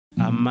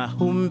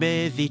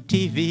Amahumbezi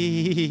TV,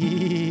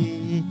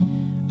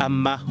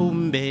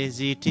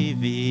 Amahumbezi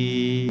TV.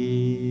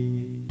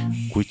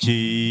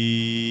 Kuki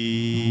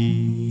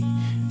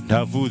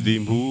ntavuze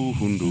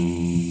impundu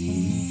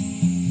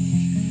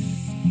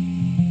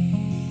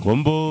ko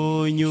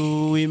mbonye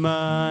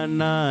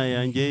Uwimana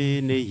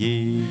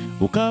yangeneye,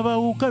 ukaba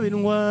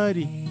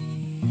intwari,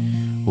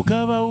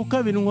 ukaba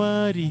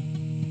intwari,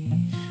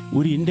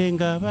 uri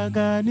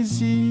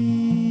ndengabaganizi.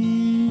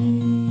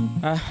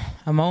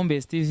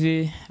 Amahumbezi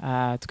TV,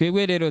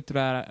 twebwe rero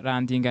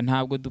turarandinga,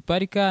 ntabwo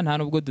duparika nta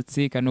nubwo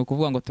dutsika, ni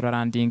ukuvuga ngo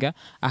turarandinga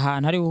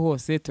ahantu ariho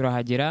hose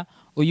turahagera.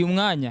 Uyu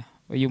mwanya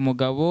uyu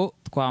mugabo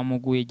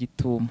twamuguye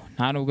gitumo,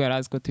 nta nubwo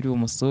yarazi ko turi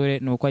umusore,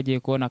 nuko agiye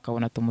kubona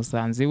akabona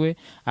tumusanze we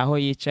aho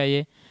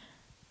yicaye.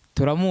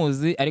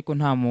 Turamuzi ariko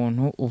nta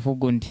muntu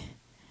uvuga undi.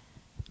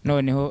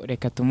 Noneho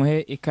reka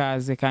tumuhe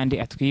ikaze kandi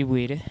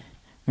atwibwire.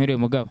 Mwiriwe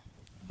mugabo.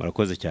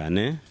 Murakoze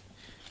cyane.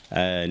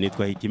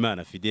 Nitwa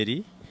Hikimana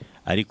Fideli,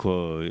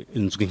 ariko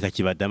nzwi nka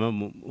Kibadama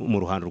mu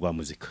ruhando rwa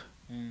muzika.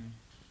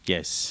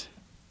 Yes.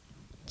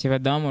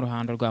 Kibadama mu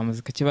ruhando rwa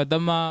muzika.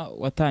 Kibadama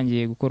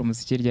watangiye gukora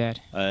umuziki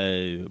ryari?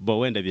 Bo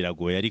wenda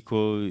biragoye,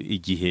 ariko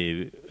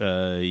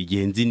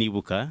igihe nzi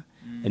nibuka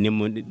ni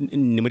muri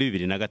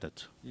 2003.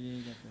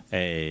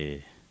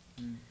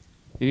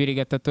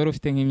 2003 wari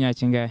ufite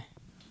nk'imyaka ingahe?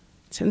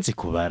 Nzi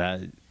kubara.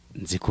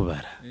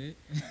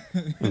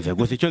 Mve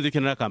gose cyo nzi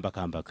cyo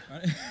narakambakambaga.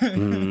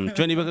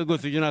 Cyo nibaga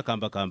gose cyo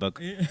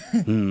narakambakambaga.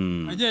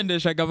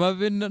 Agendeshaga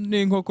amavi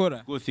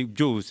n'inkokora. Gose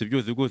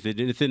byose gose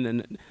ndetse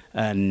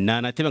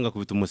nanateba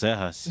ngakubita umusaya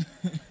hasi.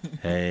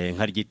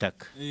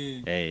 Nkaryitaka.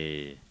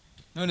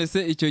 None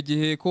se icyo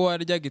gihe ko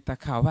warya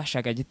gitaka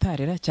wabashaga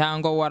gitarira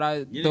cyangwa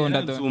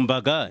waradonda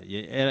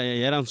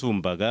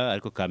yaransumbaga,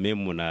 ariko kame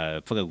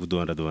munapfaga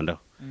kudonda.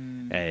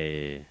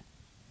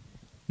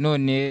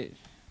 None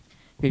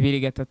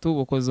 2003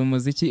 ubukoze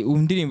umuziki.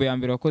 Indirimbo ya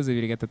mbere wakoze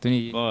 2003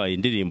 ni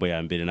indirimbo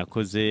ya mbere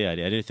nakoze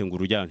ari ngo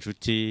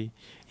urujyanshuti,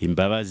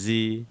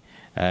 imbabazi,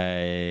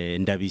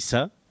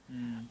 ndabisa.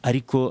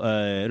 Ariko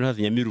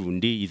nohaze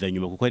Nyamirundi iza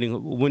nyuma, kuko ari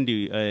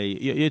ubundi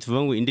iyo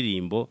tuvuga ngo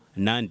indirimbo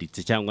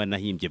nanditse cyangwa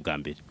nahimbye bwa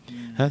mbere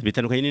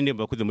bitandukanye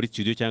n'indirimbo yakoze muri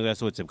studio cyangwa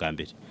yasohotse bwa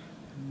mbere.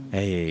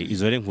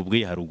 Izo re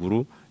nkubwiye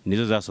haruguru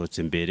nizo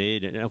zasohotse mbere,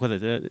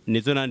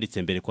 nizo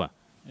nanditse mbere kwa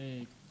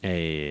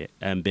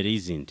mbere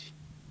y'izindi.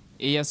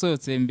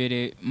 Yasohotse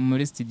mbere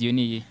muri studio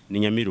ni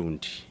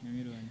Nyamirundi.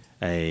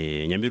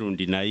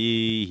 Nyamirundi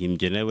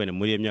nayihimbye nawe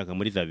muri myaka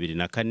muri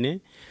 2004,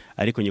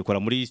 ariko nyikora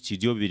muri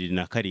studio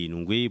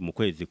 2007 mu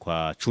kwezi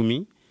kwa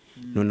 10.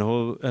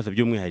 Noneho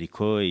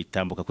by'umwihariko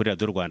itambuka kuri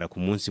Radio Rwanda ku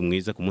munsi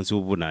mwiza, ku munsi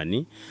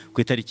w'ubunani,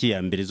 ku itariki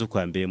ya mbere zo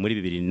kwa mbere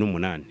muri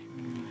 2008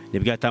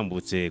 nibwo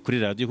yatambutse kuri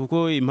radio.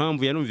 Kuko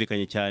impamvu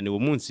yanumvikanye cyane uwo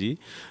munsi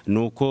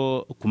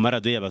nuko ku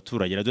maradiyo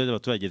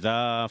y'abaturage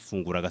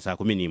zafunguraga saa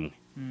 11.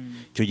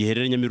 Cyo gihe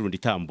rero Nyamirundi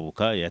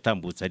itambuka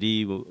yatambutse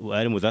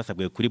ari mu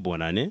zasabwe kuri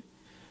bonane.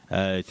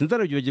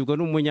 Sinzarabigirwa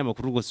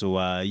n'umunyamakuru rwose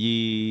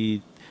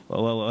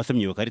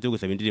wasamye bakarite yo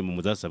gusaba indirimbo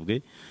mu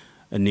zasabwe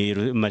ni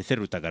Marcel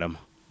Rutagarama.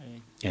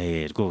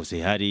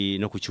 Rwose hari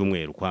no ku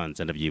cyumweru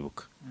kwanza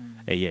ndabyibuka.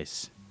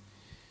 Yes.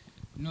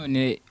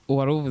 None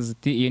waruvuze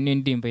uti iyo ni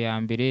indirimbo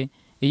ya mbere,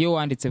 iyo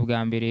wanditse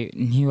bwa mbere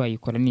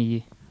ntiwayikora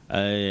niyi?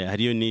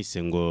 Hariyo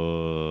nise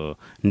ngo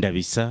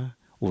ndabisa,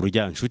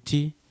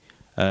 urujyanshuti.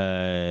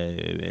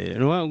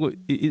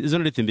 Izo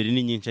ndetse mbere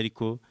ni nyinshi,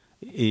 ariko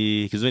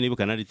ikizo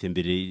nibuka nanditse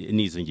mbere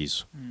nizo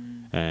ngizo.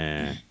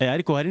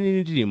 Ariko hari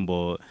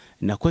n'indirimbo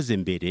nakoze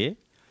mbere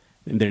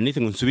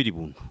nise ngo nsubira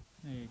ibuntu.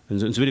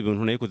 Nsubira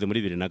ibuntu nayikoze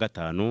muri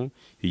 2005,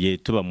 igihe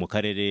tuba mu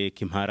karere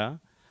k'Impara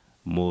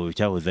mu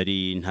cyahoze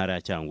ari intara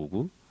ya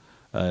Cyangugu.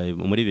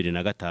 Muri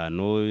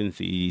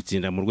 2005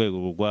 itsinda mu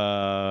rwego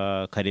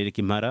rw'akarere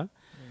k'Impara,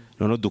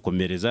 none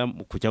dukomereza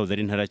ku cyahoze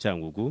ari intara ya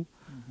Cyangugu.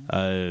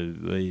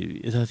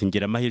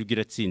 Ngira amahirwe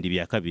iratsinda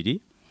ibya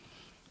kabiri,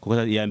 kuko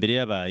ya mbere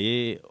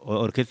yabaye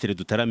orchestre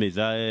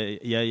dutarameza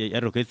ya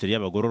orchestre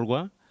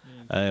y'abagororwa,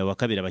 wa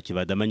kabiri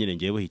abakibadama nyine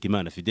ngewe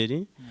Hitimana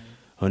Fideli,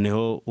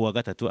 noneho uwa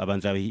gatatu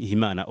abanza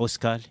Himana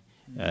Oscar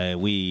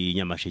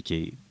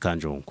w'inyamasheke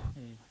Kanjongo.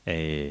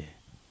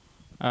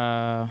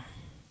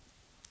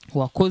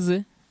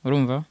 Wakoze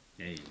urumva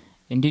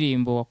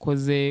indirimbo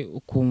wakoze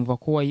ukumva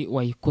ko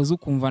wayikoze,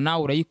 ukumva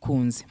nawe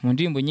urayikunze. Mu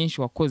ndirimbo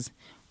nyinshi wakoze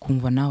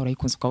kumva nawe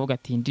urayikunze ukavuga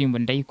ati indirimbo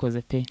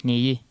ndayikoze pe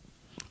niyi?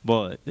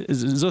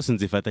 Zose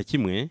nzifata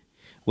kimwe,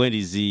 wenda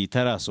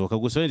zitarasohoka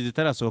gusa. Wenda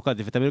zitarasohoka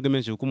zifata amahirwe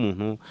menshi kuko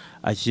umuntu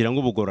ashyira ngo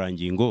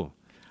ubugorangingo,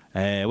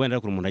 wenda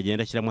ko umuntu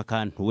agenda ashyiramo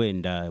akantu,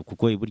 wenda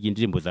kuko burya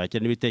indirimbo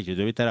zakira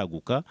n'ibitekerezo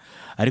bitaraguka.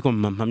 Ariko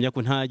mpamya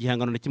ko nta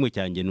gihangano na kimwe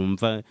cyanjye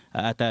numva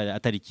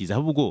atari kiza,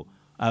 ahubwo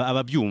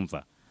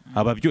ababyumva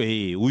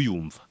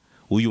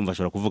uyumva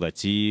ashobora kuvuga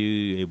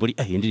ati buri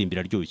indirimbo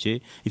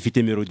iraryoshye,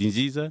 ifite melody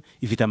nziza,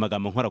 ifite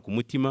amagambo nkora ku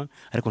mutima,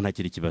 ariko nta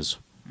kiri kibazo.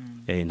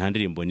 Nta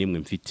ndirimbo nimwe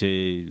mfite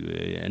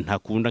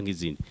ntakunda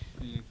nk'izindi,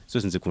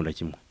 zose nzikunda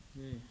kimwe.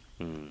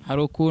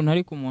 hari ukuntu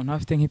ariko umuntu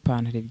afite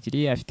nk'ipantaro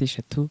ebyiri afite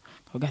 3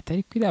 akavuga ati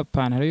ariko iriya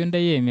pantaro yo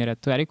ndayemera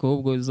tu ariko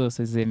ahubwo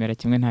zose zemera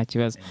kimwe nta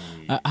kibazo.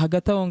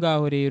 Hagati aho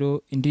ngaho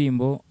rero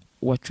indirimbo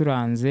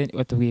wacuranze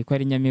watubwiye ko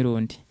ari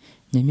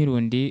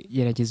Nyamirundi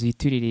yarageze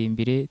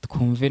uyituririmbire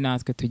twumve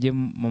natwe tujye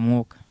mu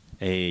mwuka.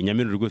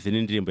 Nyamirundi rwose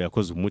n'indirimbo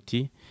yakoze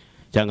umuti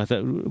cyangwa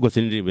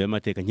rwose n'indirimbo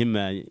y'amateka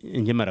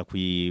nkemara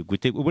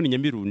kuyigute. Ubu ni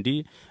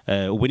Nyamirundi,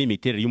 ubu ni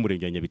imiterere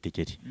y'umurenge wa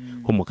Nyabitekeri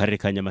ho mu karere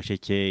ka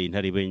Nyamasheke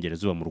intara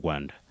y'Iburengerazuba mu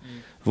Rwanda.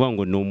 Vuga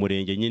ngo ni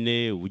umurenge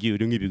nyine ugiye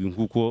uri nk'ibigwi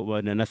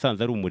nkuko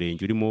nasanze ari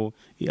umurenge urimo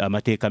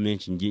amateka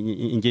menshi.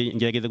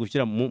 Ngerageza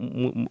gushyira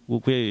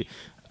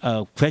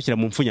kuyashyira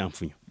mu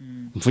mfunyamfunyo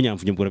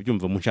ubwo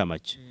urabyumva mu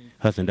ncamake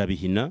hasi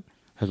ndabihina.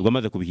 Ubwo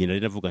amaze kubihina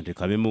rero navuga nti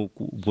kabemo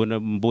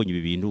mbonye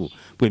ibi bintu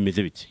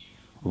bwemeze biti.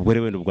 Ubwo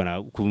rero ubwo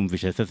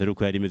nakumvisha sasa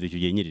ruko yari imeze icyo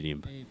gihe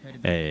nyiririmba.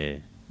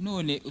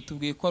 None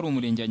utubwiye ko ari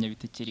umurenge wa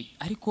Nyabitekeri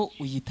ariko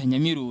uyita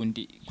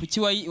Nyamirundi, kuki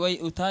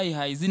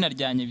utayihaye izina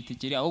rya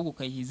Nyabitekeri ahubwo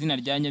ukayiha izina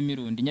rya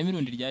Nyamirundi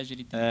ryaje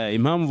rite?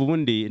 Impamvu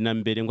ubundi na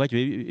mbere ngo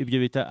ibyo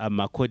bita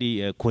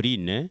amakori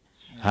korine,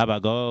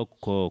 habagaho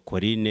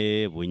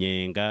korine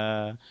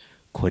Bunyenga,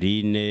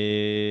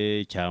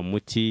 korine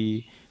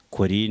Cyamuti,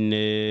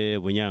 korine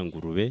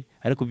Bunyangurube,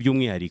 ariko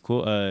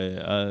by'umwihariko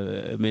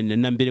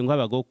na mbere ngo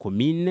habagaho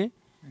komine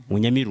mu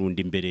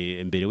Nyamirundi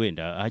mbere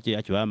wenda hacyo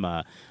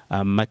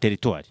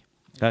amateritwari.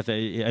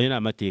 Ayo ni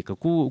amateka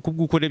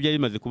kubw'uko byari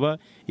bimaze kuba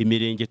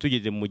imirenge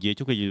tugeze mu gihe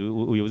cyo kwegera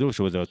ubuyobozi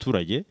n'ubushobozi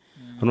abaturage.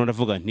 Hano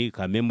ndavuga nti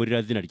kame muri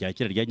razina rya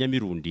kera rya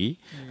Nyamirundi,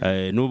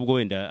 nubwo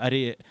wenda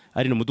ari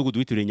no mudugudu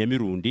witiriwe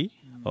Nyamirundi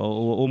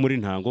wo muri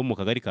Ntango mu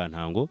kagari ka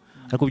Ntango,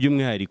 ariko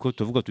by'umwihariko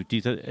tuvuga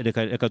tuti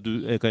reka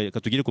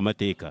tugire ku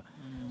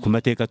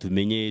mateka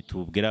tumenye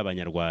tubwira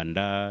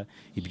abanyarwanda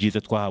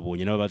ibyiza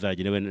twahabonye nabo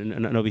bazagire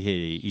no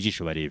bihereye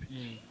ijisho barebe.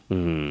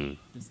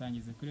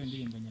 Dusangize kuri iyo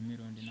ndirimbo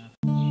Nyamirundi na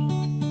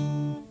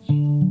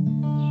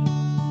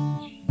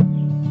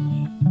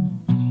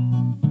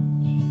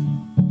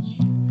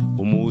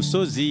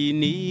umusozi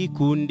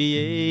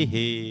nikundiye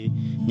he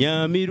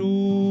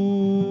Nyamirundi,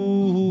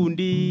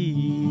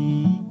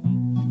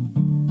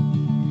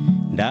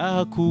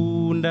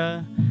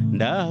 ndahakunda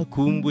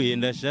ndahakumbuye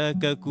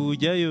ndashaka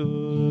kujyayo.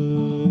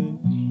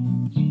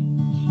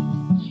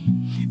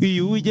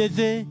 Iyo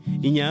ugeze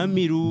i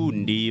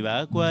Nyamirundi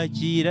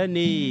bakwakira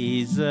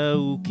neza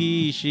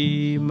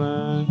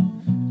ukishima.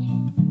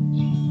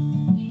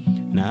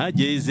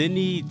 Nageze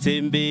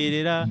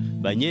nitsemberera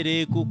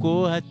banyereka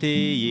uko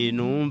hateye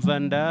numva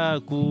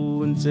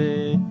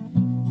ndakunze.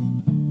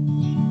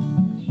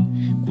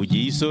 Ku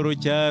Gisoro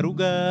cya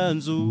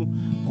Ruganzu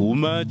ku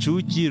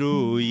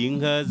Macukiro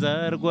inka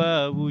za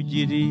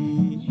Rwabugiri,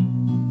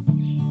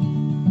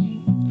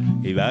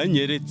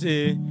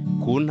 banyeretse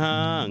ku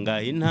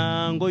Ntanga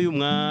intango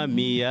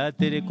y'umwami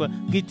yaterekwa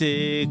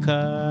giteka.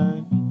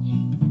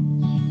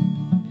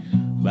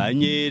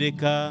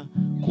 Banyereka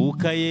ku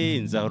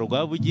Kayenza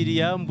Rwabugiri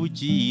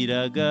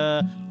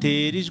yambukiraga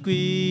tera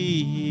ijwi.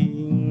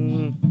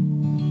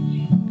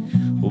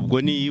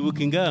 Ubwo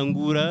nibuka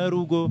ingangura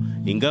rugo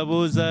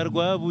ingabo za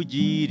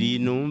Rwabugiri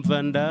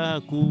numva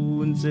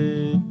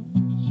ndakunze.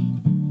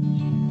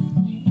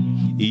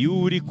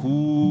 Iyo uri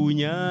ku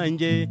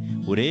Nyange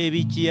ureba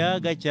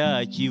ikiyaga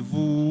cya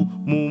Kivu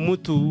mu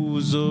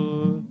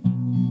mutuzo,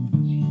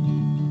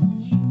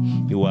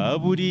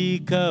 waba uri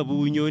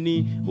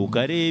Kabunyoni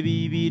ukareba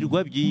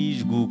ibirwa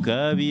by'Ijwi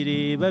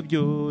ukabireba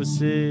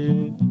byose.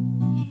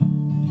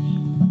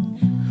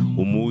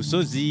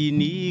 Umusozi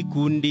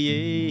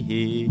nikundiye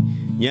he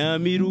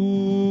Nyamirundi,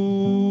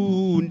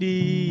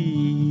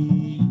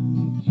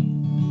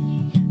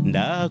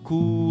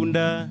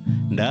 ndahakunda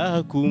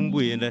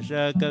ndahakumbuye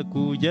ndashaka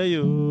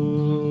kujyayo.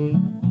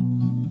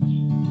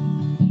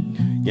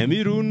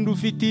 Nyamirundi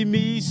ufite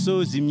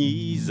imisozi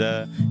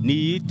myiza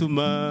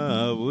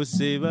nituma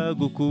bose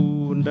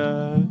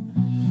bagukunda.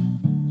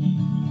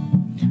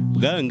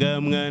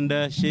 Bwanga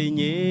Mwanda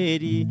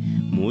Shenyeri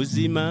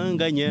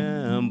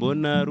Muzimanganya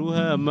mbona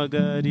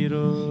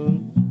Ruhamagariro.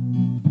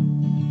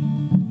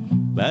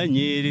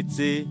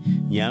 Banyeretse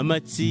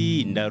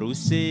Nyamatsinda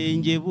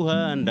Rusenge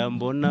Buhanda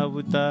mbona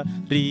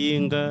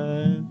Butaringa.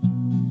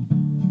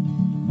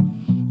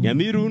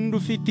 Nyamirundi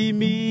ufite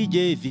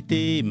imigezi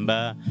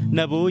itemba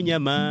nabonye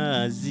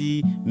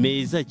amazi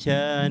meza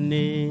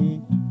cyane.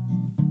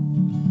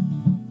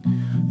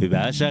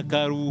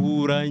 Bashaka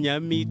Ruhura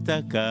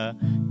Nyamitaka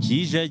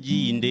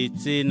Kijagi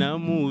ndetse na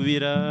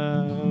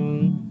Mubira.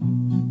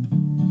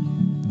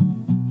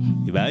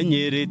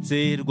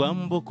 Banyeretse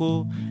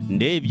Rwamboko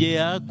ndebye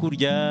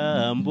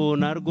hakurya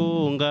mbona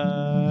Rwonga.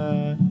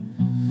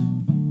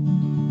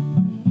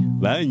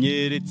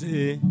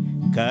 Banyeretse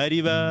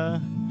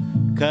Kariba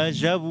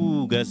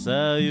Kajabu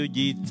Gasayo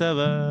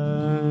Gitaba.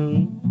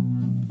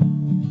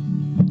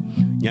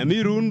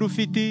 Nyamirundi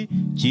ufite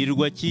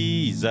kirwa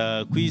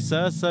cyiza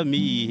kwisasa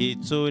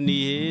mihetso ni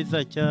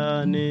heza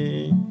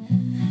cyane.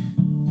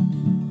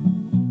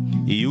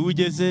 Iyo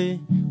ugeze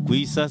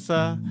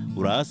kwisasa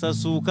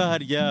urasasuka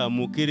harya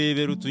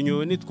mukirebera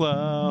utunyoni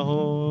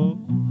twaho.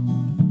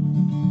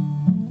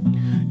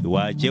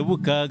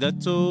 wakebuka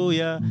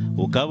gatoya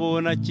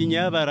ukabona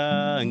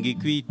kinyabaranga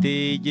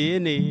ikwitegeye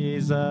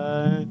neza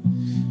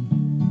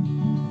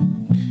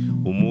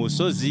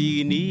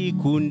umusozi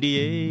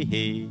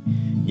nikundiye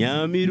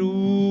Nyamirundi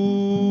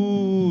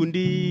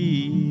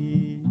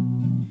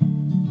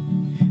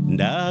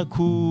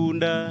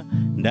ndakunda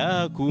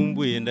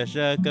ndakumbuye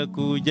ndashaka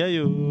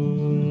kujyayo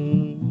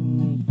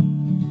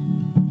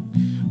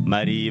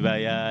mariba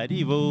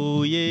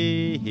yariboye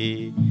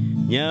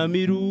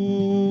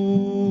Nyamirundi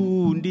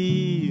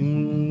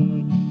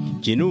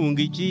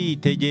kinunga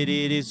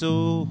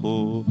icyitegererezo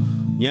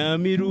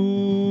Nyamirundi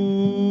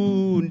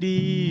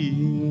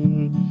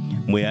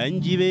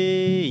muyangi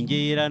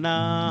bengerana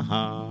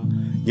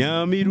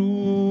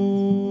Nyamirundi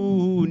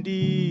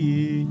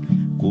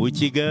ku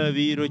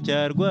kigabiro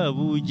cya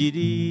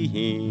Rwabugiri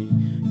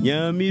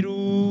Nyamirundi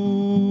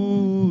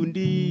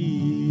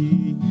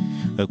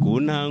ku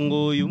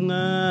ntango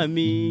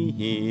y'umwami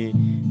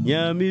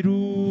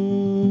Nyamirundi.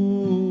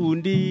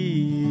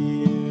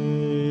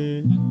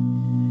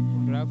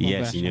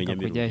 Yes,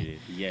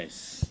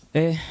 yes.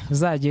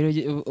 Uzagera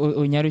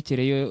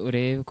unyarukireyo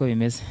urebe uko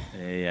bimeze.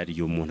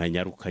 Ari umuntu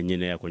anyaruka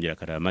nyine yakongera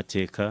akaraba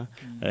amateka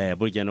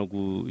burya no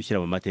gushyira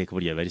mu mateka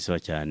burya bari sawa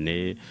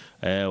cyane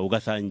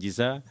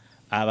ugasangiza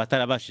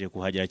abatarabashije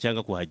kuhagera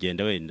cyangwa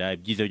kuhagenda wenda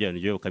ibyiza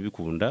by'abantu byo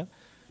bakabikunda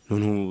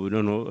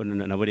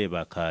nabo reba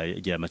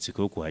bakagira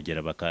amatsiko yo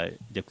kuhagera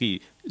bakajya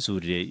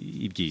kwisurira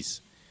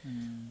ibyiza.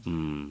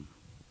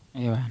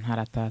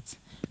 Ntaratatse.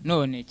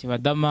 None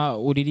Kibadama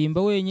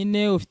uririmba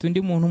wenyine ufite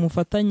undi muntu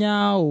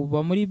mufatanya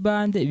uba muri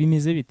bande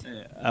bimeze bite?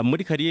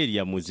 Muri kariyeri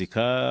ya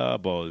muzika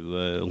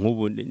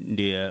nk'ubu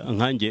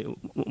nkanjye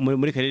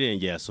muri kariyeri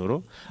yanjye ya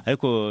solo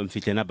ariko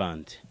mfite na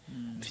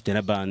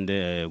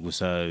bande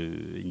gusa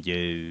nge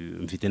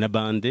mfite na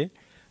bande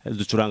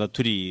ducuranga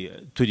turi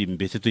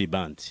mbese turi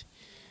bande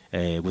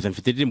gusa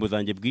mfite indirimbo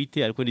zanjye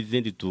bwite ariko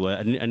n'izindi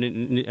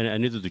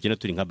anizo dukina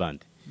turi nka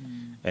bande.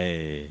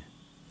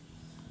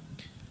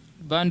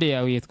 Bande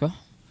yawe yitwa?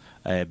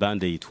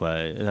 Bande yitwa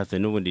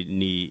n'ubundi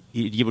ni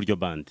ry'uburyo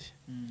bande.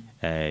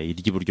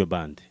 Ry'uburyo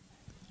bande.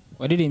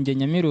 Waririmbye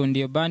Nyamirundi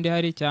iyo bande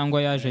hari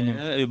cyangwa yaje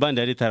nyuma?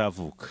 Bande yari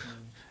taravuka.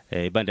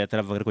 Bande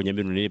yataravuka ariko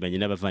Nyamirundi banye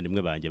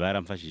n'abavandimwe banjye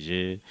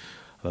baramfashije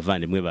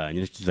abavandimwe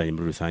banjye n'utuzanye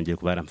muri rusange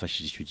ko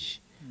baramfashije icyo gihe.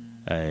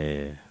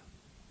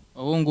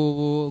 Ubu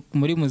ngubu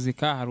muri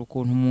muzika hari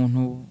ukuntu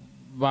umuntu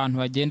bantu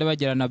bagenda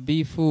bagirana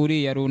bifu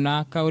uriya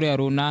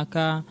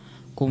runaka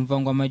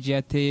kumva ngo amaji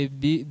yateye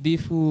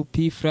bifu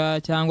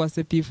pifra cyangwa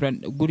se pifra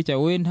gutya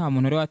we nta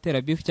muntu ari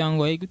watera bifu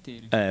cyangwa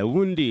yigutere?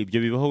 Ubundi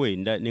ibyo bibaho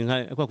wenda ni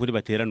nka kwa kuri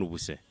baterana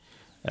ubuse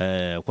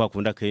kwa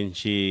kunda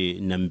kenshi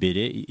na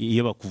mbere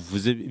iyo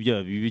bakuvuze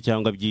ibyo bibi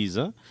cyangwa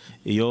byiza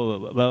iyo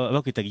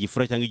bakwitaga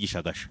igifura cyangwa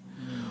igishagasha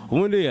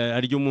ubundi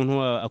ari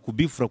umuntu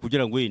akubifura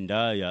kugira ngo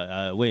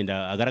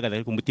wenda agaragaza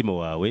ariko umutima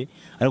wawe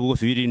ariko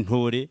gose biri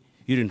intore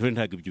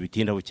ntabwo ibyo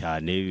bitindaho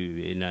cyane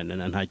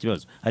nta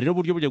kibazo. Hari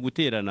n'uburyo bujya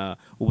guterana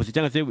ubuse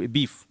cyangwa se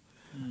beef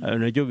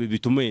nabyo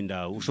bituma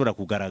wenda ushobora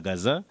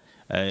kugaragaza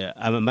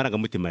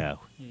amarangamutima yawe.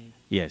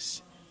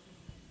 Yes.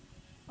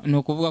 Ni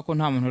ukuvuga ko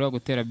nta muntu uri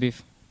gutera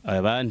beef?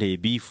 Banteye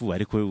bifu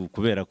ariko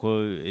kubera ko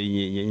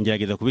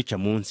ngerageza kubica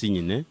munsi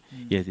nyine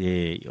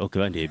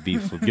banteye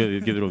bifu byo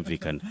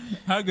birumvikana.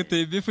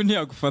 Haguteye bifu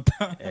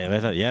ntiyagufata?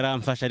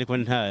 Yaramfasha ariko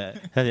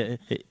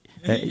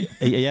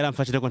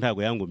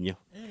ntabwo yangumyeho.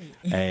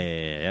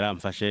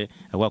 Yaramfashe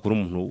agwakura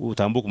umuntu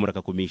utambuka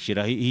umuraka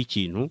kumishira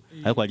ikintu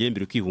ariko agera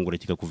imbere ukihungura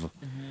kikakuva.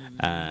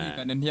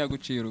 Kandi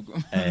ntiyaguciye urugo.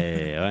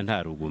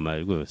 Nta ruguma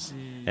rwose.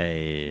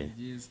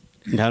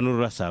 Nta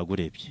n'urasaga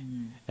urebye.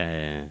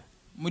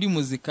 Muri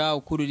muzika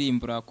uko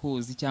uririmbura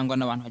kuzi cyangwa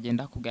n'abantu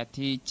bagenda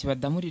kugati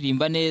Kibadama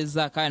uririmba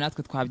neza kandi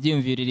natwe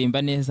twabyiyumvira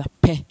uririmba neza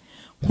pe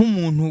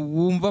nk'umuntu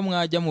wumva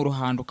mwajya mu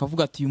ruhando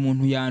ukavuga ati uyu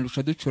muntu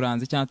yandusha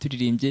ducuranze cyangwa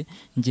turirimbye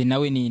nge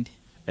nawe ninde?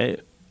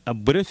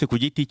 Burese ku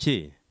giti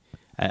cye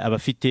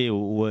abafite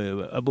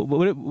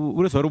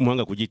burese wari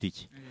umuhanga ku giti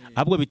cye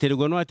ahubwo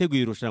biterwa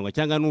n'uwateguye irushanwa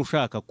cyangwa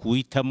n'ushaka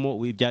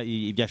kuhitamo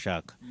ibyo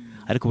ashaka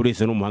ariko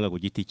burese n'umuhanga ku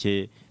giti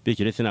cye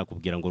bityo rese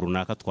nakubwira ngo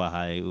runaka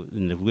twahaye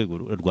urwego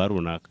rwa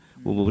runaka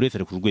burese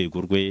ari ku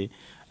rwego rwe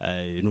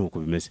nuko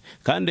bimeze.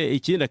 Kandi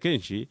ikindi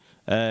akenshi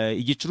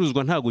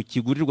igicuruzwa ntabwo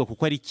kigurirwa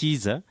kuko ari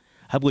cyiza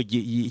ahubwo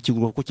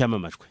kigurwa kuko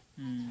cyamamajwe.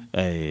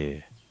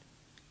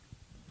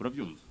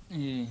 Urabyumva?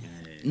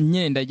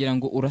 Nyine ndagira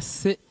ngo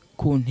urase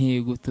ku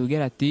ntego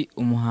tubwira ati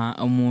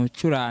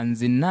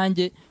umucuranzi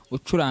nanjye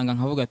ucuranga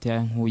nkavuga ati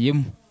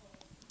yankuyemo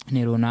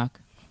ni runaka.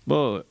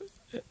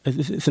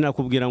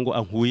 Sinakubwira ngo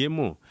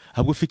ankuyemo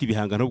ahubwo ufite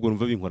ibihangano ubwo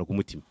numva binkora ku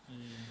mutima.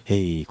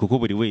 Kuko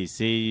buri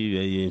wese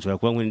nshobora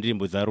kuba nkora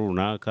indirimbo za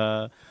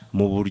runaka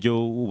mu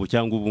buryo ubu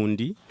cyangwa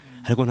ubundi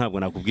ariko ntabwo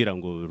nakubwira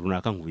ngo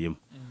runaka nkuyemo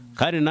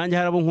kandi nanjye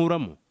harabo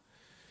nkuramo.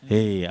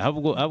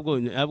 Ahubwo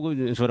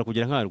nshobora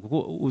kugira nk'aho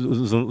kuko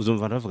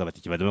uzumva bavuga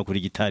bati Kibadama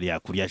kuri gitari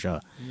yakurya sha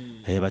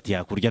bati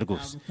yakurya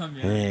rwose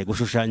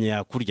gushushanya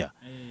yakurya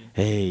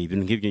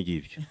ibintu nk'ibyo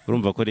ngibyo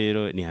urumva ko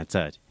rero ni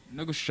hatsari.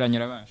 no gushushanya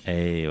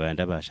urabasha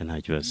ndabasha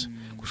nta kibazo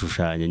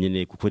gushushanya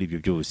nyine gukora ibyo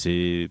byose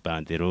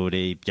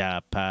banderole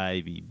ibyapa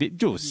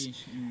byose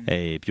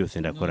byose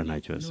ndakora nta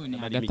kibazo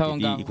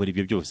ikora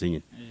ibyo byose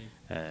nyine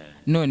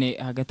none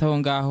hagati aho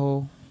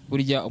ngaho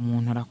burya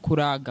umuntu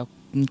arakura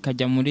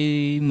ukajya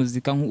muri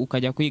muzika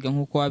ukajya kwiga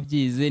nk'uko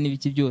wabyize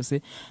n'ibiki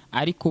byose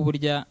ariko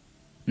burya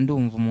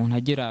ndumva umuntu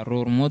agira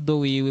role model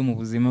wiwe mu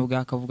buzima bwe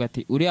akavuga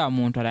ati uriya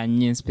muntu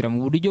aranyinsipira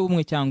mu buryo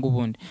bumwe cyangwa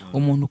ubundi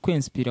umuntu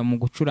kwinspira mu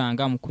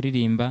gucuranga mu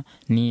kuririmba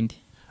ninde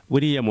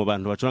buriya mu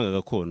bantu bacuranga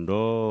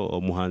gakondo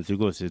umuhanzi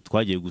rwose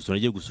twagiye gusura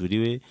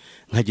iwe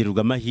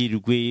nkagirirwa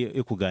amahirwe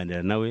yo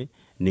kuganira nawe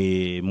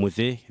ni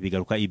muze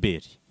bigaruka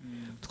iberi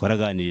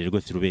twaraganiriye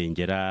rwose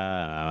rubengera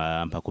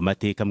ampa ku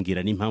mateka ambwira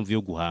n'impamvu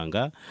yo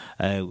guhanga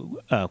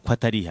ko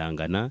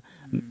atarihangana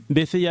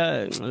mbese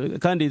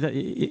kandi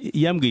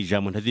yambwiye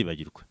ijambo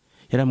ntazibagirwa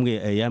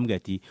yambwiye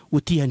ati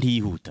utiha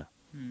ntiyihuta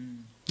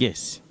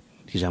yes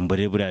ijambo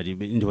rero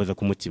ndibaza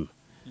ku mutima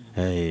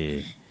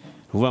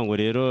uvuga ngo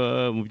rero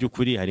mu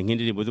by'ukuri hari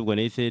nk'indirimbo z'ubwo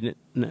nahise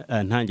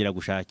ntangira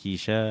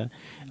gushakisha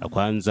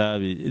kwanza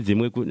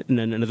zimwe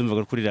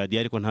nazumvaga kuri radiyo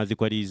ariko ntazi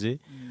ko arize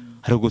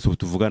hari rwose ubu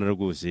tuvugana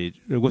rwose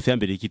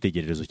yambereye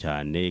icyitegererezo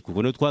cyane kuko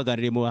niyo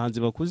twaganiriye mu bahanzi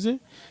bakuze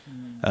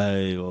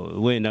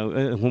wenda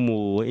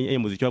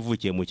nk'umuziki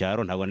wavukiye mu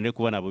cyaro ntabwo nari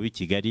kubona abo b'i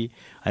Kigali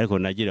ariko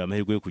nagiriwe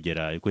amahirwe yo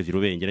kugera kwezi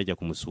Rubengera ajya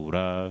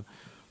kumusura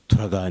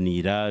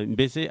turaganira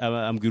mbese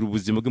ambwira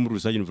ubuzima bwe muri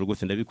rusange numva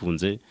rwose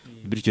ndabikunze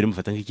bityo rero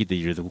mufata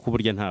nk'icyitegererezo kuko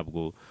burya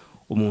ntabwo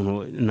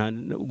umuntu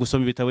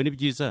gusoma ibitabo ni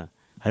byiza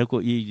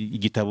ariko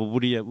igitabo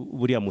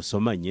buriya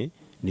musomanye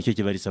nicyo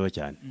kiba risaba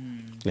cyane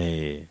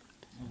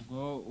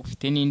ubwo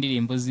ufite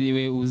n'indirimbo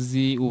ziwe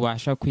uzi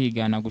ubasha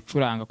kwigana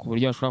gucuranga ku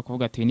buryo bashobora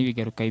kuvuga ati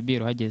n'ibigaruka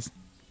ibero hageze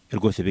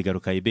rwose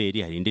bigaruka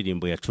iberi hari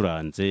indirimbo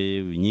yacuranze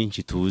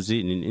nyinshi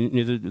tuzi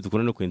nizo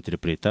dukunda no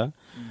kwinterpreta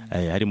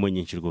harimo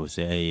nyinshi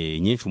rwose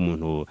nyinshi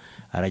umuntu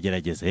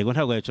aragerageza yego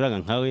ntabwo yacuranga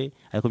nkawe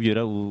ariko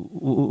byora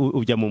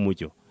ujya mu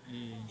mujyo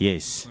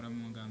yes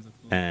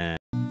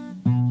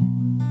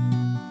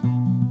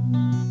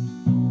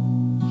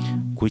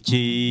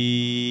kuki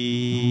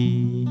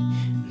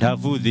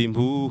ndavuza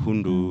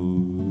impundu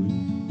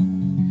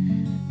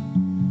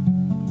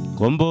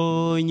ko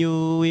mbonye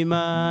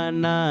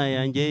uw'Imana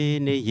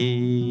yangeneye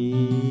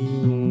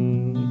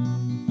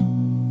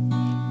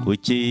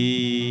kuki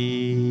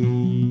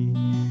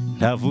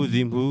ndavuza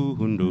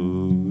impundu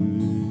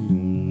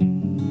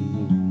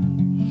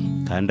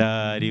kandi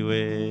ari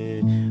we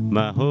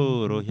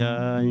mahoro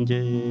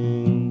yanjye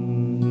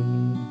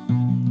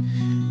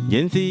njye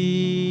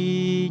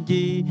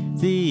nzigi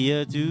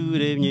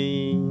ziyaturemye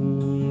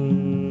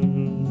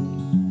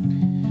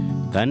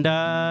kandi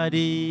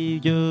ari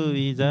byo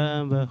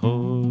bizambaho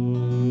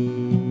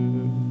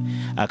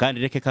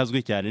akandi reke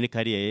kazwi cyane ni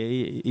kariya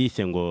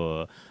yise ngo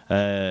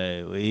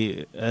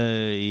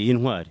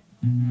intwari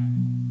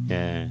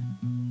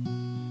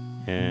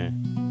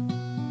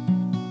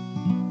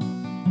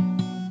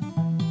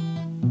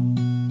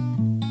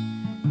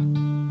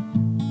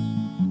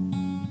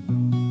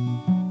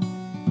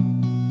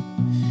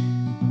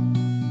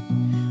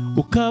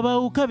ukaba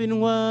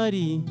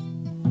intwari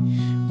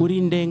uri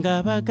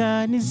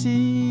indengabaganizi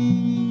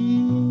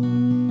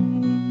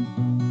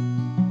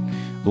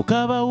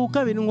ukaba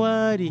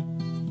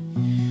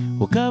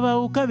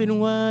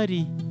intwari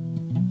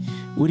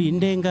uri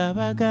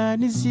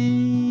indengabaganizi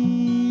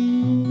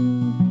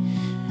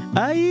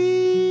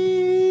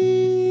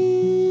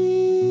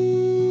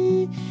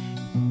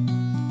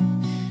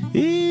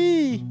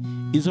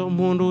izo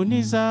mpundu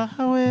ni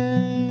zahawe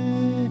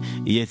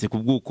yese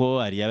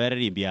kubwuko ari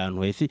yararimbiye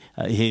ahantu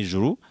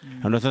hejuru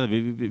hano sasa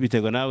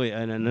biterwa nawe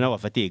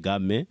wafatiye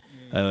game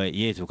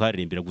yese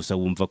ukaririmbira gusa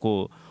wumva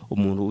ko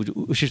umuntu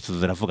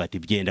ushishituza aravuga ati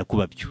byenda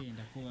kuba byo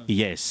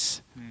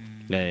yes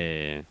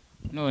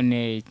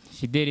none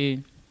Fideli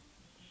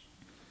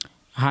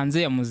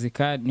hanze ya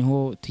muzika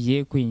niho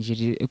tugiye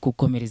kwinjira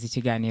gukomereza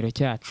ikiganiro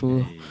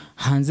cyacu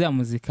hanze ya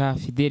muzika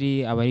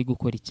Fideli aba ari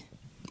gukora iki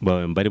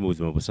mbari mu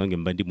buzima busanzwe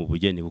mba ndi mu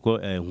bugeni kuko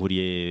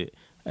nkuriye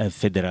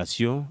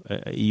federation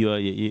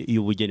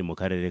y'ubugeni mu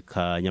karere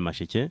ka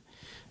Nyamasheke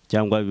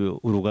cyangwa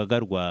urugaga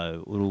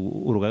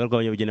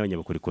rw'abanyabugeni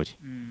n'abanyabukorikori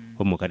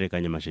bo mu karere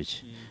ka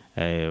Nyamasheke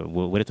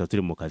uretse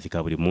turi mu kazi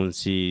ka buri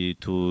munsi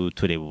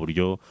tureba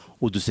uburyo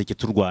uduseke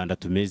t'u Rwanda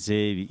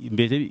tumeze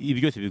mbese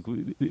byose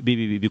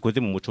bikoze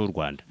mu muco w'u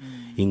Rwanda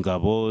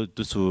ingabo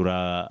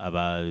dusura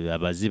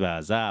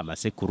abazibaza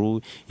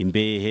amasekuru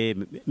imbehe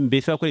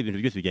mbese bakora ibintu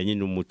byose bijyanye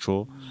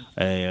n'umuco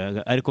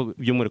ariko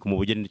by'umwihariko mu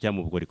bugeni cyangwa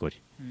mu bukorikori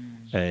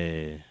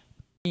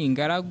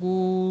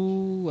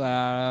ingaragu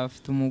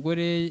afite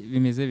umugore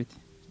bimeze bite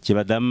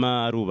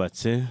Kibadama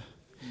arubatse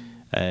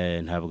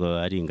ntabwo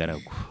ari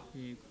ingaragu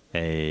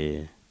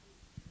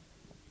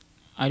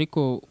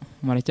ariko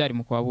muracyari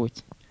mu kwa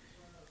buki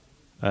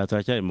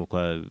turacyari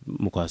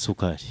mu kwa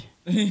sukari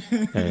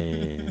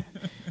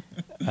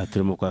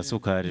turi mu kwa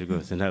sukari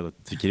rwose ntabwo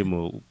tukiri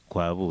mu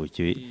kwa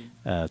buki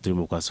turi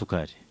mu kwa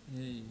sukari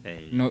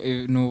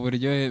ni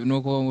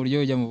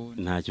uburyo ujya mu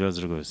bundi nta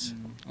kibazo rwose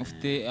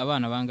ufite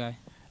abana bangahe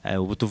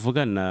ubu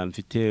tuvugana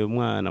mfite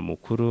umwana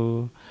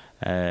mukuru,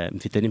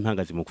 mfite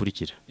n'impanga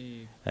zimukurikira.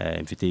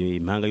 Mfite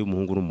impanga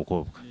y'umuhungu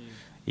n'umukobwa.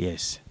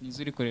 Yes.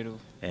 Nizo uri kurera ubu?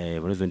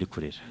 Barazo ndi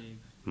kurera.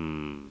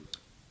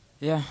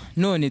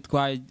 None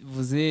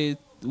twavuze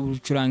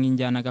ucuranga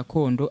injyana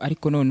gakondo,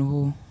 ariko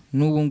noneho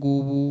n'ubu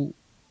ngubu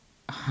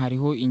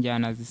hariho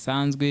injyana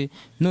zisanzwe.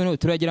 None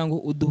turagira ngo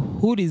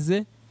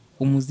uduhurize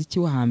umuziki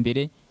wo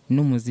hambere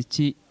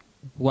n'umuziki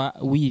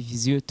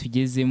w'iviziyo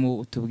tugezemo,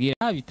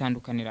 utubwira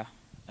bitandukanira.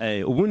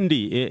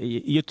 Ubundi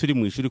iyo turi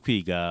mu ishuri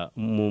kwiga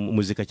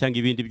muzika cyangwa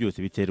ibindi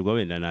byose biterwa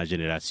wenda na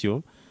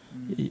generation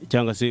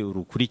cyangwa se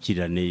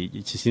urukurikirane,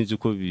 sinzi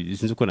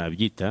uko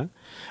nabyita,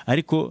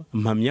 ariko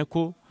mpamya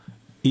ko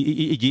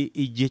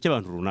igihe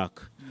cy'abantu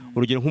runaka,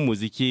 urugero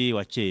nk'umuziki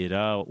wa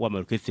kera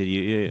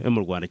w'amarokesiteri yo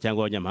mu Rwanda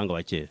cyangwa abanyamahanga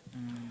wa kera,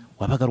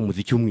 wabaga ari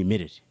umuziki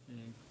w'umwimerere,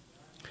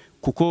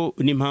 kuko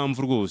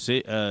n'impamvu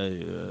rwose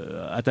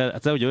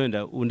atazajya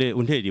wenda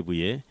untera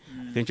ibuye.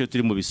 Kenshi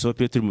turi mu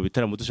bisope, turi mu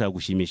bitaramo dushaka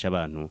gushimisha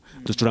abantu,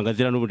 ducuranga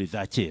zira n'ubundi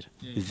za kera,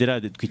 zira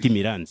twita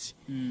imiranzi,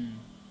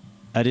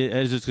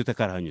 arizo twita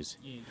karahanyuze.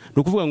 Ni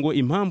ukuvuga ngo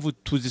impamvu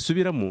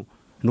tuzisubiramo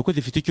nuko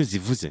zifite icyo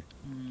zivuze,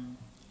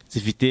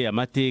 zifite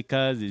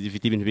amateka,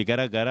 zifite ibintu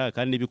bigaragara,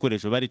 kandi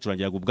n'ibikoresho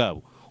baricurangiraga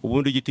ubwabo.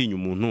 Ubundi ugitinya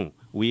umuntu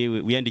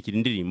wiyandikira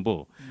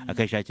indirimbo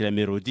akayishakira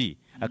melodi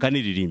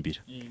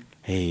akaniririmbira,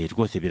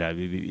 rwose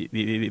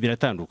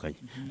biratandukanye.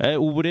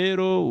 Ubu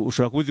rero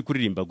ushobora kubuzi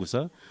kuririmba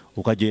gusa,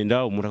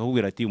 ukagenda umuntu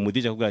akakubwira ati,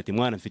 umudije akakubwira ati,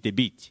 mwana mfite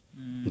beat,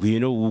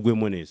 ngwino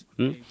ugwemo neza.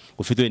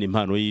 Ufite wenda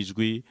impano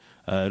y'ijwi,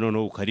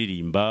 noneho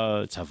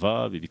ukaririmba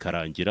sava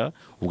bikarangira,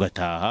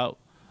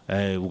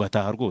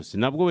 ugataha rwose.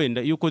 Nabwo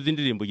wenda iyo ukoze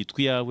indirimbo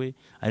yitwa iyawe,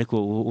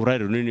 ariko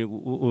urare runini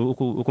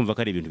ukumva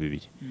ko ari ibintu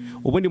bibiri.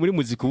 Ubundi muri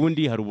muzika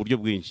ubundi hari uburyo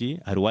bwinshi,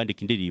 hari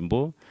uwandika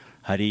indirimbo,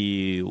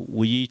 hari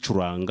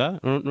uyicuranga,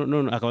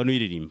 akaba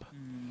n'uyiririmba.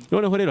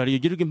 Noneho rero hari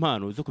ugirirwa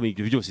impano zo kumenya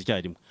ibyo byose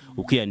icyarimwe,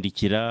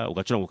 ukiyandikira,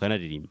 ugacuranga,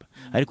 ukanaririmba.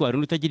 Ariko hari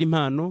n'utagira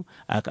impano,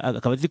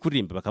 akaba azi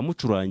kuririmba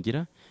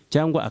bakamucurangira,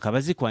 cyangwa akaba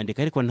azi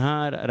kwandika ariko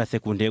ntarase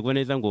ku ntego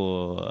neza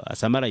ngo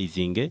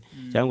asamarayizinge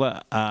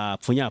cyangwa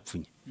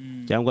apfunyapfunye,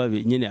 cyangwa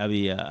nyine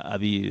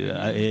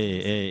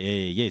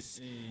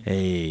yes.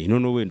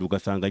 None wenda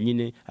ugasanga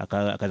nyine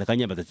akaza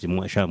kanyambaza ati,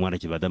 mwana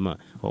Kibadama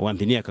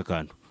wampiniye aka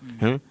kantu,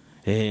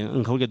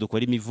 nkaburya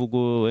dukora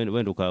imivugo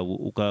wenda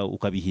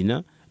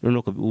ukabihina, none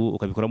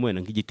ukabikoramo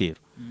wenda nk'igitero.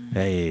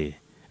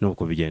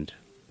 Nuko bigenda.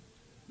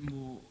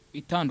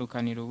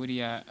 Itandukaniro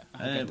buriya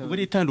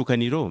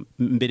itandukaniro,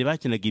 mbere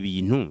bakinaga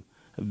ibintu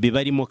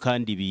bibarimo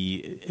kandi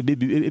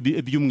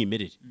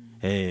by'umwimerere,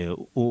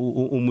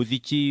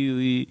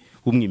 umuziki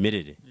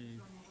w'umwimerere.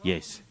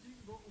 Yes.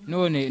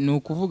 None ni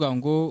ukuvuga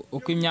ngo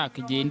uko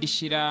imyaka igenda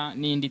ishira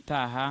n'indi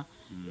itaha,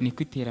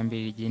 niko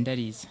iterambere rigenda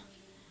riza.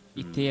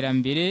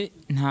 Iterambere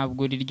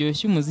ntabwo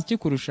riryoshye umuziki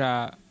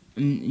kurusha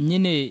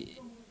nyine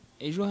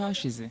ejo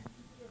hashize.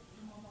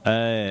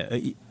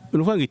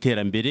 Uvuga ngo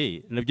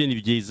iterambere nabyo ni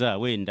byiza,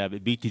 wenda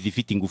beat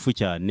zifite ingufu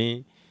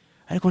cyane,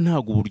 ariko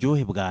ntabwo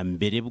uburyohe bwa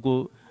mbere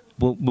bwo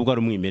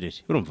bwari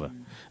umwimerere. Urumva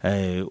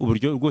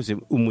uburyo rwose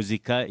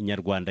umuzika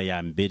nyarwanda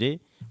ya mbere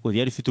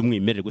yari ifite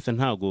umwimerere gusa,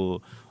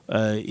 ntabwo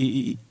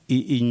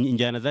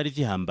injyana zari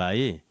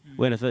zihambaye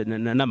wenda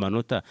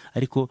n'amanota,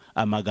 ariko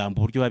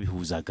amagambo uburyo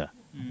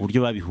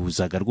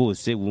babihuzaga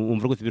rwose,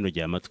 umva rwose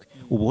binogeye amatwi.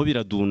 Ubu ho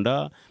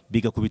biradunda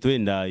bigakubita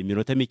wenda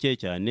iminota mike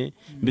cyane,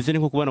 mbese ni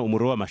nko kubona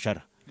umuriro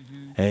w'amashara.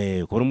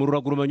 Kubona umuriro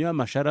uragurumanya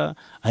w'amashara,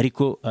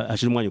 ariko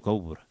hashira umwanya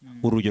ukawubura.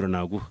 Urugero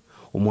naguha,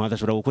 umuhanzi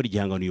ashobora gukora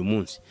igihangano uyu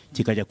munsi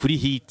kikajya kuri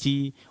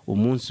hiti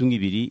umunsi umwe,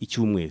 ibiri,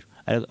 icyumweru,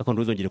 ariko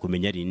ntuzongere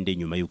kumenya ari inde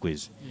nyuma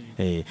y'ukwezi.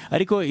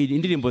 Ariko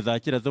indirimbo za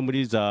kera zo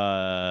muri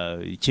za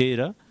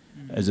kera,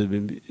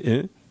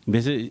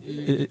 mbese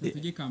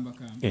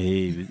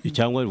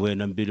cyangwa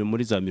wenda mbere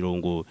muri za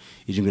 70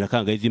 na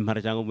kangahe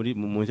z'impara, cyangwa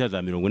mu za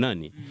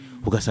 80,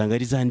 ugasanga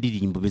ari za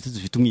ndirimbo mbese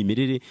zifite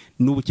umwimerere,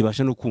 n'ubu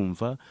kibasha no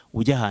kumva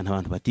ujya ahantu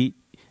abantu bati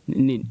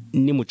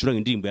ni mucuranga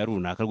indirimbo ya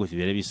runaka rwose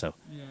bire bisaba.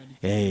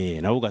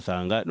 Nawe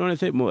ugasanga none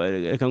se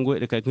reka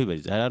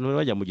nkwibariza, hari abantu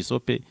bajya mu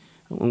gisope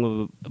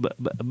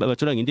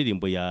bacuranga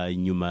indirimbo ya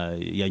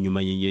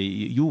nyuma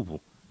y'ubu.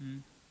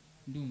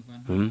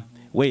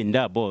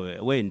 Wenda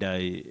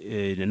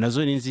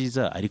nazo ni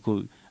nziza,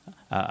 ariko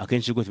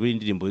akenshi rwose buri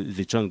indirimbo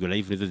zicurangwa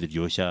live nizo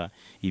ziryoshya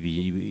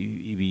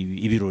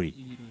ibirori.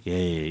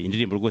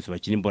 Indirimbo rwose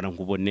bakina imbona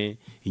nkubone,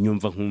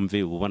 inyumva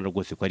nkumve, ubona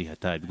rwose ko ari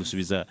hatari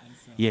bigusubiza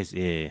yes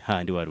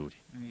handi waruri.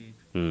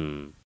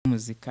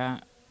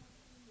 Muzika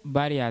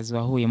bariyazi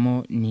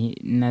wahuyemo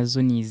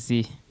nazo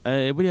nizi.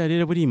 Buriya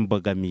rero buri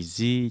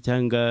imbogamizi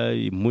cyangwa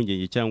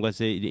impungenge cyangwa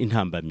se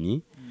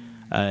intambamyi,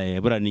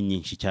 buriya ni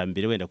nyinshi.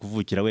 Cyambere wenda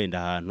kuvukira wenda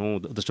ahantu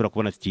udashobora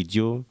kubona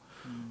studio,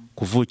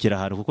 kuvukira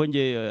ahantu, kuko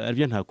nge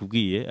aribyo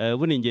ntakubwiye.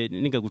 Bune nge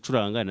niga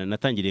gucuranga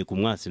natangiriye ku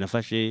mwase,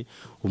 nafashe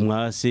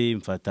umwase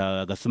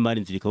mfata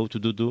agasumari nzirikaho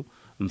utududu,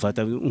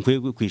 mfata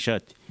nkwego ku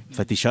ishati,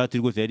 mfata ishati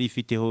rwose yari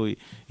ifiteho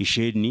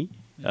isheni,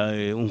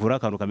 ngura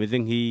akantu kameze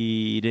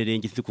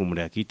nk'irerenge si ku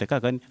muntu yakita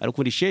kakandi,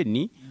 ariko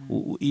isheni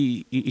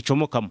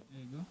icomokamo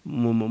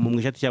mu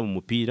ishati cyangwa mu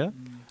mupira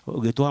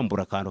ugahita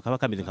uhambura akantu kaba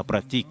kameze nka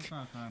plastique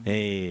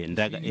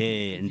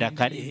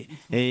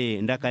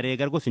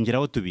ndakarega rwose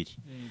ngeraho tubiri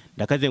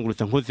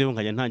ndakazengurutsa nkozeho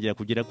nkajya ntangira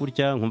kugira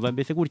gutya nkumva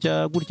mbese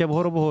gutya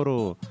buhoro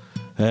buhoro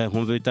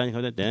nkumva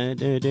bitangira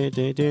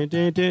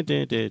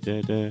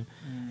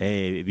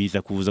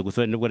biza kuza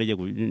gusa nubwo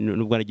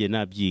naragiye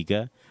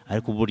nabyiga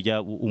ariko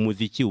burya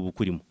umuziki uba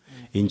ukurimo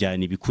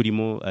injyana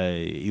ibikurimo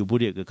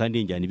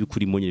kandi injyana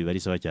ibikurimo nyine biba ari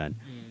sawa cyane.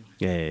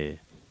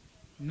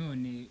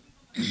 None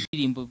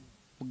indirimbo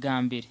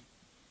bwa mbere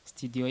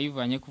studio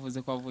yivanye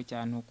kuvuze ko wavuye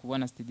cyane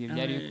kubona studio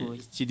byari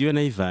bikoye. Studio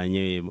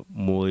nayivanye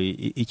mu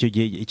icyo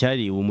gihe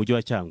cyari umujyi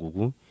wa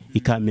Cyangugu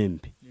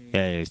ikamembe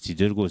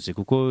studio rwose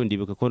kuko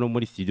ndibuka ko no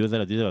muri studio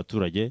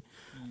z'abaturage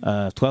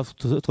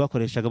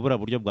twakoreshaga bura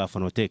buryo bwa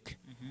phonotech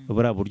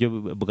bura buryo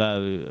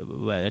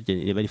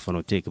bari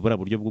phonotech bura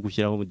buryo bwo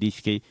gushyiraho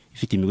disque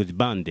ifite imigozi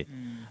bande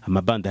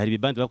amabande hari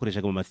ibibande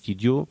bakoreshaga mu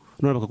studio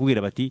none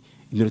bakakubwira bati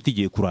iminota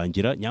igiye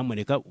kurangira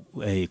nyamuneka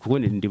kuko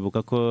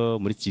ndibuka ko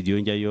muri studio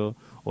njyayo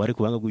wari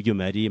kubanga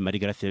bw'ibyuma yari Marie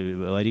Grace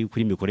wari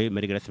kuri mikore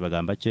Marie Grace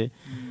Bagambake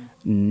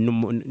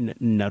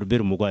na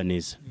Robert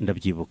Mugwaneza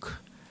ndabyibuka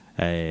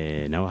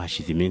nawe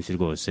hashize iminsi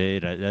rwose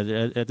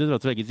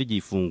abaturage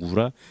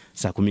zigifungura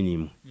saa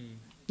 11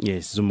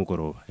 yes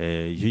z'umugoroba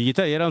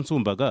gitari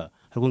yaransumbaga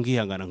ariko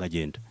ngihangana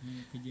nkagenda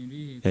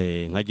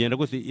nkagenda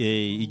rwose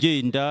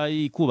igenda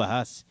ikuba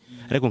hasi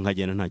ariko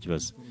nkagenda nta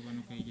kibazo.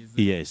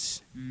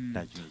 Yes.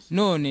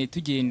 None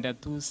tugenda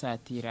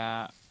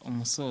tusatira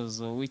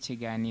umusozo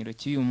w'ikiganiro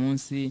cy'uyu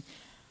munsi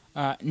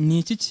ni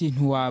iki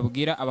kintu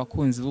wabwira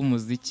abakunzi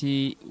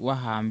b'umuziki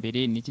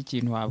w'ahambere ni iki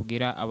kintu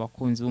wabwira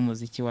abakunzi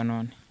b'umuziki wa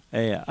none?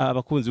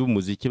 Abakunzi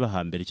b'umuziki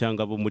bahambere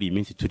cyangwa bo muri iyi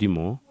minsi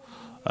turimo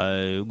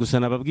gusa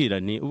nababwira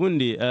ni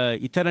ubundi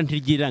itara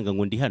ntiryiranga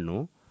ngo ndi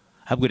hano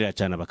habwo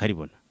riracana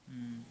bakaribona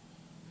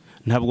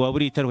ntabwo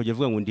waburi itara kujya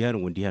vuga ngo ndi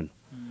hano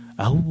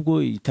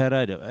ahubwo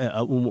itara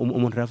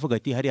umuntu aravuga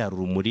ati hari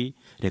urumuri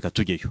reka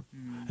tujyeyo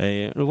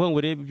nuvuga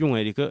ngo rebe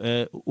by'umwihariko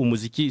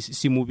umuziki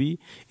si mubi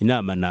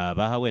inama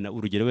nabaha wena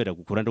urugero wera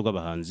gukura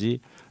rw'abahanzi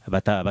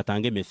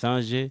batange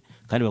message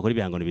kandi bakora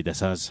ibihangano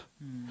bidasaza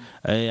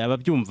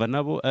ababyumva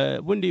nabo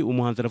bundi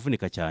umuhanzi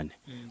aravunika cyane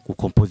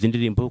gukompoza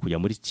indirimbo kujya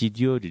muri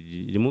studio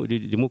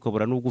rimwe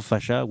ukabura no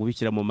gufasha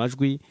gubikira mu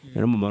majwi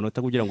no mu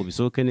manota kugira ngo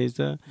bisohoke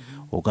neza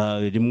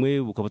rimwe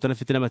ukaba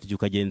utanafite n'amatike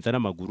ukagenza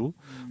n'amaguru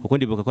kuko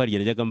ndibuka ko hari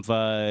igihe njyaga mva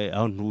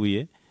aho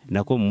ntuye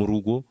nako mu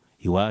rugo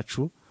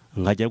iwacu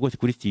nkajya rwose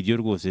kuri studio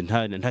rwose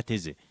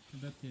ntateze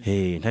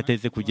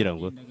kugira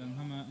ngo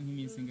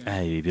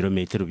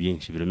ibirometero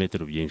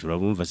byinshi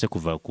urabumva se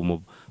kuva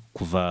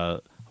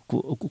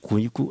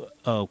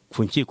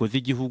ku nkiko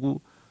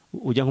z'igihugu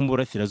ujya nko mu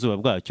burasirazuba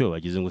bwacyo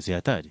wagize ngo si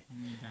hatari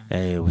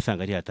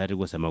usanga ari hatari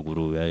rwose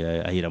amaguru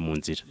ahira mu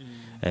nzira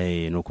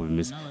nuko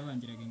bimeze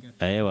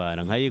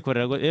wana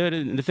nkayikorera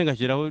ndetse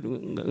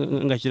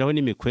ngashyiraho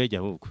n'imikwege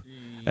ahubwo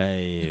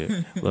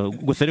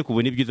gusa ariko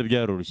ubu ni byiza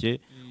byaroroshye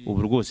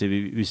ubu rwose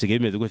bisigaye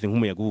bimeze rwose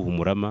nk'umuyaga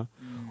uhuhumurama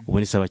ubu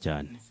ni sawa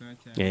cyane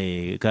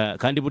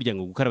kandi burya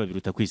ngo gukaraba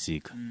biruta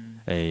kwisiga.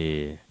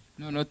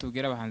 Noneho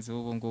tubwira abahanzi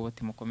b'ubu ngubu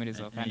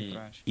timukomereza kandi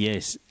kuraje.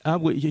 Yes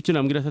ahubwo icyo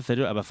nambwira sasa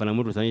rero abafana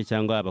muri rusange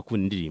cyangwa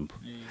abakunda indirimbo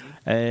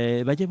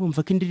bajye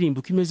bumva ko indirimbo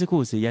kimeze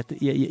kose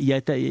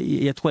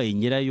yatwaye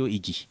nyirayo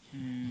igihe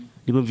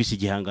nibumvise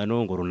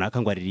igihangano ngo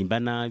runaka ngo aririmba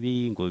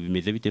nabi ngo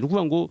bimeze bite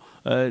nukuvuga ngo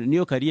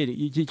niyo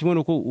kariyeri kimwe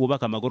nuko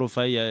ubaka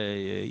amagorofa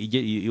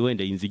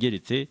wenda inzu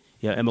igeretse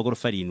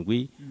amagorofa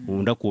 7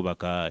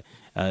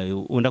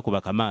 unda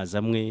kubaka amazi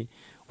amwe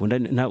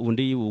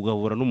undi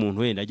ugahura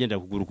n'umuntu wenda agenda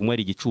kugura kumwe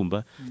ari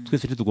igicumba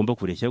twese tugomba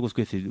kureshya ahubwo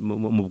twese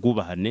mu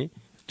bwubahane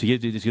tujye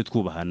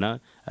twubahana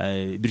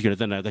bityo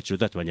nazana agaciro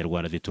zacu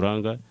abanyarwanda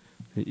zituranga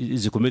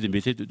zikomeze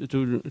mbese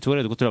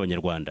tubareze ko turi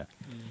abanyarwanda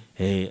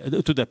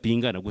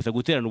tudapingana gusa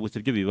guterana ubuse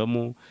byo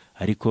bibamo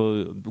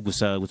ariko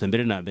gusa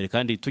mbere na mbere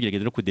kandi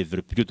tugerageza no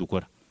kudevelop ibyo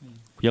dukora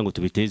kugira ngo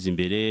tubiteze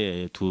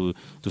imbere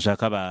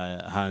dushaka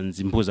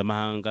abahanzi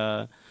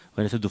mpuzamahanga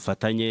banese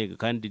dufatanye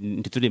kandi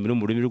ntituririmbe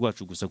mu rurimi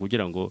rwacu gusa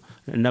kugira ngo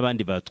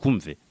n'abandi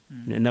batwumve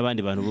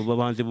n'abandi bantu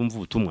babanze bumva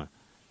ubutumwa.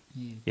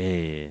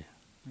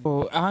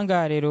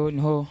 Ahangaha rero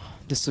niho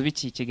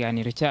dusubikiye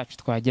ikiganiro cyacu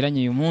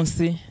twagiranye uyu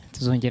munsi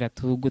tuzongera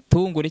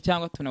tugutungure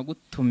cyangwa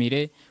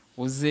tunagutumire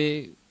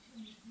uze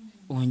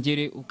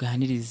wongere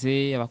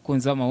uganirize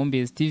abakunzi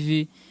b'Amahumbezi TV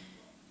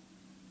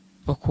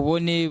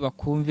bakubone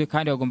bakumve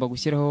kandi bagomba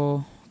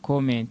gushyiraho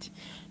comment.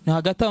 No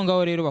hagati aho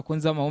ngaho rero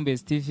bakunze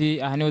Amahumbezi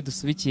TV aha niho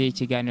dusubikiye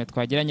ikiganiro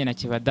twagiranye na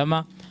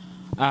Kibadama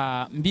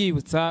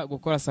mbibutsa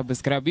gukora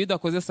subscribe iyo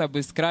udakoze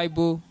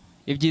subscribe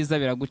ibyiza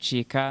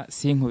biragucika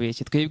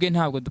sinkubeshye twebwe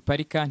ntabwo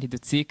duparika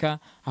ntidutsika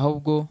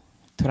ahubwo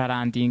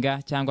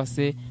turarandinga cyangwa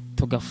se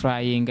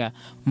tugafryinga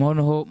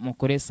muhonoho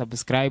mukore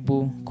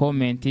subscribe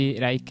comment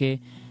like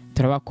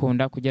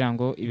turabakunda kugira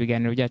ngo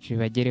ibiganiro byacu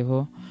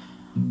bibagereho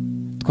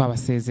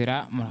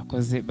twabasezera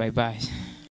murakoze bye bye.